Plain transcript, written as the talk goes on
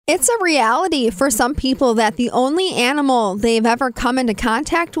It's a reality for some people that the only animal they've ever come into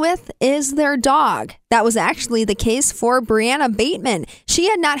contact with is their dog. That was actually the case for Brianna Bateman. She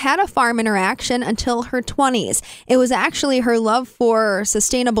had not had a farm interaction until her 20s. It was actually her love for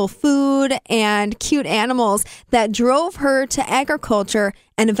sustainable food and cute animals that drove her to agriculture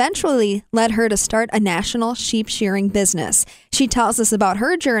and eventually led her to start a national sheep shearing business. She tells us about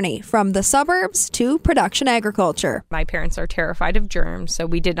her journey from the suburbs to production agriculture. My parents are terrified of germs, so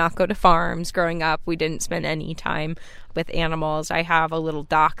we did not go to farms growing up. We didn't spend any time with animals. I have a little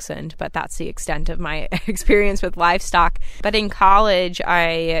dachshund, but that's the extent of my experience with livestock. But in college,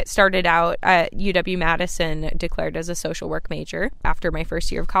 I started out at UW-Madison, declared as a social work major. After my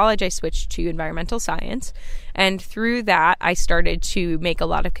first year of college, I switched to environmental science. And through that, I started to make a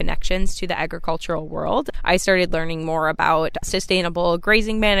lot of connections to the agricultural world. I started learning more about sustainable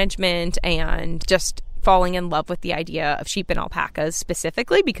grazing management and just falling in love with the idea of sheep and alpacas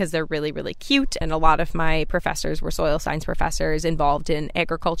specifically because they're really, really cute. And a lot of my professors were soil science professors involved in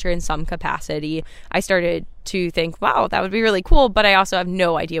agriculture in some capacity. I started to think, wow, that would be really cool. But I also have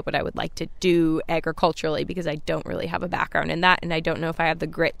no idea what I would like to do agriculturally because I don't really have a background in that. And I don't know if I have the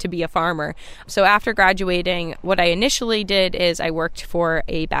grit to be a farmer. So after graduating, what I initially did is I worked for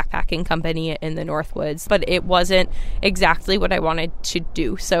a backpacking company in the Northwoods, but it wasn't exactly what I wanted to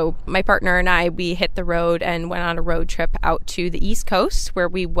do. So my partner and I, we hit the road and went on a road trip out to the East Coast where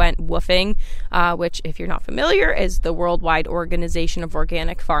we went woofing, which, if you're not familiar, is the worldwide organization of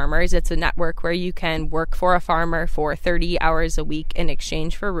organic farmers. It's a network where you can work for a farmer for 30 hours a week in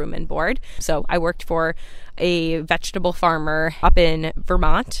exchange for room and board. So I worked for a vegetable farmer up in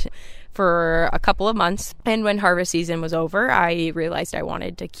Vermont for a couple of months. And when harvest season was over, I realized I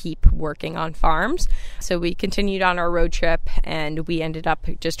wanted to keep working on farms. So we continued on our road trip and we ended up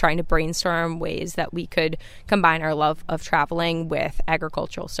just trying to brainstorm ways that we could combine our love of traveling with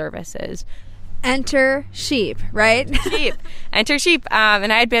agricultural services. Enter sheep, right? Enter sheep.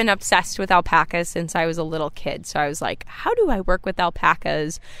 And I had been obsessed with alpacas since I was a little kid. So I was like, how do I work with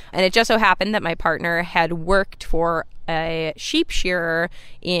alpacas? And it just so happened that my partner had worked for a sheep shearer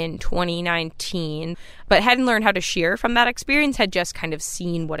in 2019, but hadn't learned how to shear from that experience, had just kind of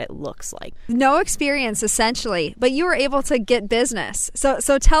seen what it looks like. No experience, essentially, but you were able to get business. So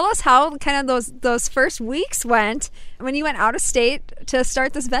tell us how kind of those first weeks went when you went out of state to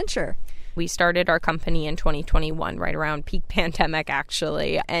start this venture. We started our company in 2021, right around peak pandemic,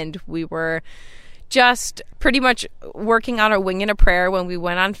 actually, and we were just pretty much working on a wing and a prayer when we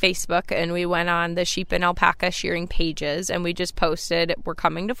went on Facebook and we went on the sheep and alpaca shearing pages and we just posted, we're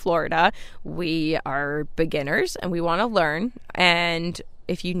coming to Florida. We are beginners and we want to learn. And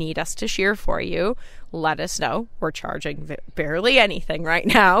if you need us to shear for you, let us know. We're charging barely anything right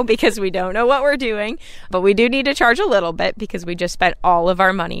now because we don't know what we're doing, but we do need to charge a little bit because we just spent all of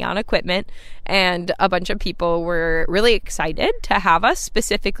our money on equipment. And a bunch of people were really excited to have us,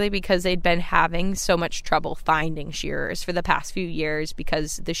 specifically because they'd been having so much trouble finding shearers for the past few years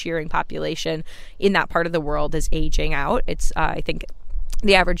because the shearing population in that part of the world is aging out. It's, I think,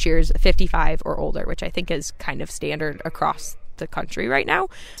 the average shearer is 55 or older, which I think is kind of standard across the country right now.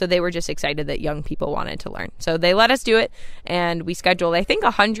 So they were just excited that young people wanted to learn. So they let us do it. And we scheduled, I think,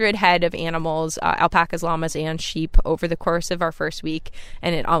 100 head of animals, alpacas, llamas, and sheep over the course of our first week.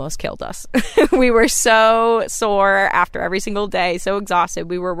 And it almost killed us. We were so sore after every single day, so exhausted.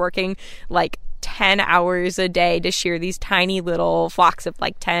 We were working like 10 hours a day to shear these tiny little flocks of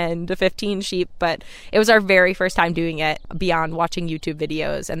like 10 to 15 sheep. But it was our very first time doing it beyond watching YouTube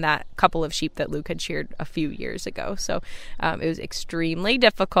videos and that couple of sheep that Luke had sheared a few years ago. So it was extremely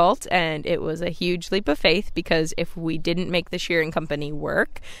difficult and it was a huge leap of faith because if we didn't make the shearing company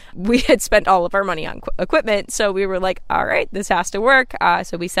work, we had spent all of our money on equipment. So we were like, all right, this has to work.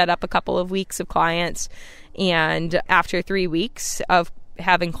 So we set up a couple of weeks of clients. And after 3 weeks of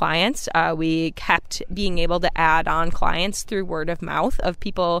having clients, we kept being able to add on clients through word of mouth of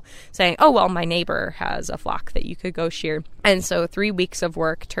people saying, oh, well, my neighbor has a flock that you could go shear. And so 3 weeks of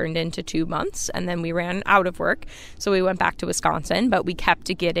work turned into 2 months and then we ran out of work. So we went back to Wisconsin, but we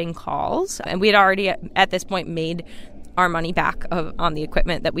kept getting calls and we had already at this point made our money back on the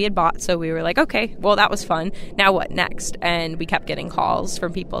equipment that we had bought. So we were like, okay, well, that was fun. Now what next? And we kept getting calls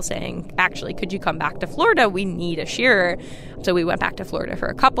from people saying, actually, could you come back to Florida? We need a shearer. So we went back to Florida for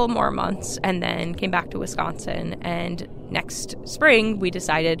a couple more months and then came back to Wisconsin. And next spring, we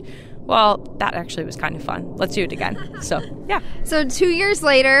decided, well, that actually was kind of fun. Let's do it again. So, yeah. So 2 years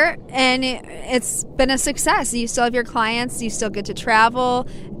later, and it's been a success. You still have your clients, you still get to travel,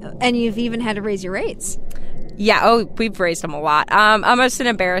 and you've even had to raise your rates. Yeah, we've raised them a lot. Almost an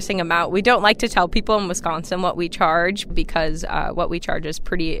embarrassing amount. We don't like to tell people in Wisconsin what we charge because what we charge is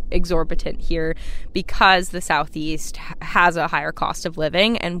pretty exorbitant here because the Southeast has a higher cost of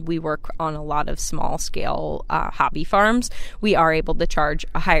living and we work on a lot of small scale hobby farms. We are able to charge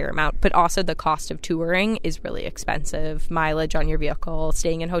a higher amount, but also the cost of touring is really expensive. Mileage on your vehicle,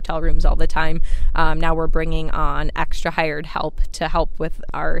 staying in hotel rooms all the time. Now we're bringing on extra hired help to help with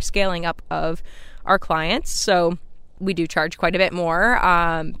our scaling up of our clients. So we do charge quite a bit more,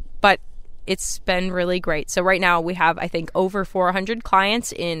 but it's been really great. So right now we have, I think, over 400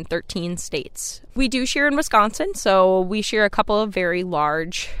 clients in 13 states. We do shear in Wisconsin. So we shear a couple of very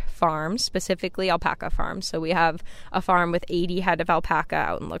large farms, specifically alpaca farms. So we have a farm with 80 head of alpaca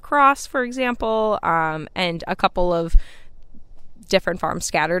out in La Crosse, for example, and a couple of different farms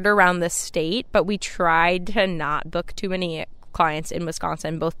scattered around the state. But we tried to not book too many clients in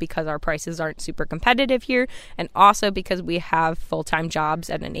Wisconsin, both because our prices aren't super competitive here and also because we have full-time jobs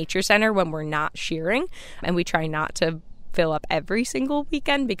at a nature center when we're not shearing, and we try not to fill up every single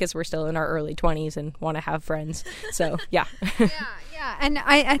weekend because we're still in our early 20s and want to have friends. So yeah. Yeah. And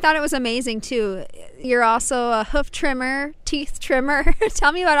I thought it was amazing too. You're also a hoof trimmer, teeth trimmer.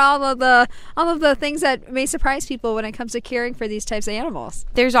 Tell me about all of the things that may surprise people when it comes to caring for these types of animals.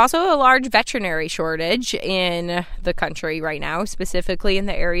 There's also a large veterinary shortage in the country right now, specifically in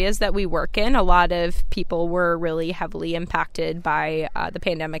the areas that we work in. A lot of people were really heavily impacted by the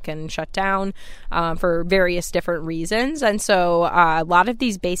pandemic and shut down for various different reasons. And so a lot of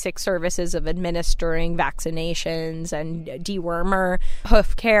these basic services of administering vaccinations and dewormer,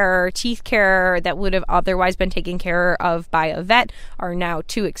 hoof care, teeth care that would have otherwise been taken care of by a vet are now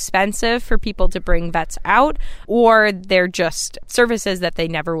too expensive for people to bring vets out, or they're just services that they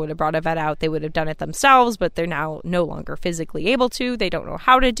never would have brought a vet out. They would have done it themselves, but they're now no longer physically able to. They don't know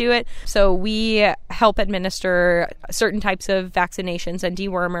how to do it. So we help administer certain types of vaccinations and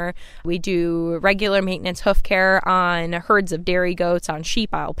dewormer. We do regular maintenance hoof care on herds of dairy goats, on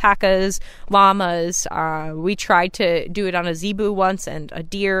sheep, alpacas, llamas. We tried to do it on a zebu once and a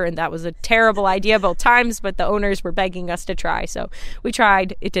deer, and that was a terrible idea both times, but the owners were begging us to try. So we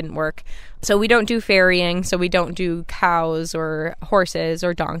tried. It didn't work. So we don't do farrieing, so we don't do cows or horses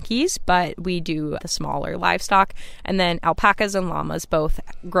or donkeys, but we do the smaller livestock. And then alpacas and llamas both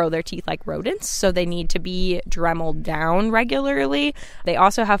grow their teeth like rodents, so they need to be dremeled down regularly. They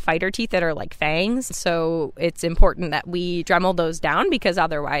also have fighter teeth that are like fangs, so it's important that we dremel those down because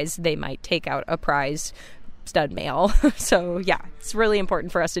otherwise they might take out a prize stud male. So yeah, it's really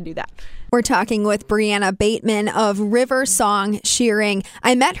important for us to do that. We're talking with Brianna Bateman of River Song Shearing.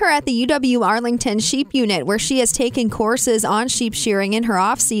 I met her at the UW Arlington Sheep Unit, where she has taken courses on sheep shearing in her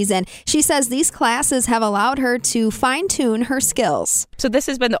off season. She says these classes have allowed her to fine-tune her skills. So this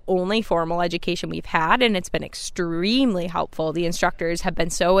has been the only formal education we've had, and it's been extremely helpful. The instructors have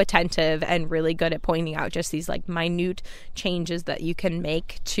been so attentive and really good at pointing out just these like minute changes that you can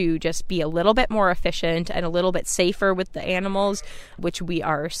make to just be a little bit more efficient and a little bit safer with the animals, which we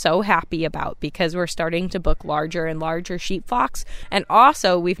are so happy about because we're starting to book larger and larger sheep flocks. And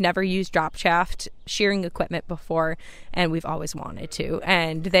also, we've never used drop shaft shearing equipment before, and we've always wanted to.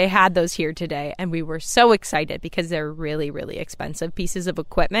 And they had those here today, and we were so excited because they're really, really expensive pieces of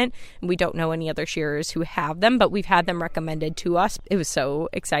equipment. And we don't know any other shearers who have them, but we've had them recommended to us. It was so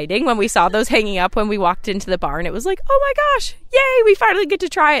exciting when we saw those hanging up when we walked into the barn. It was like, oh my gosh, yay, we finally get to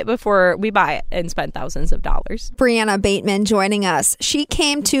try it before we buy it and spend thousands of dollars. Brianna Bateman joining us. She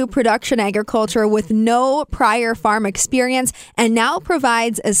came to production agriculture with no prior farm experience and now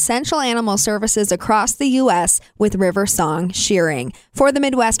provides essential animal services across the U.S. with River Song Shearing. For the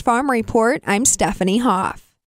Midwest Farm Report, I'm Stephanie Hoff.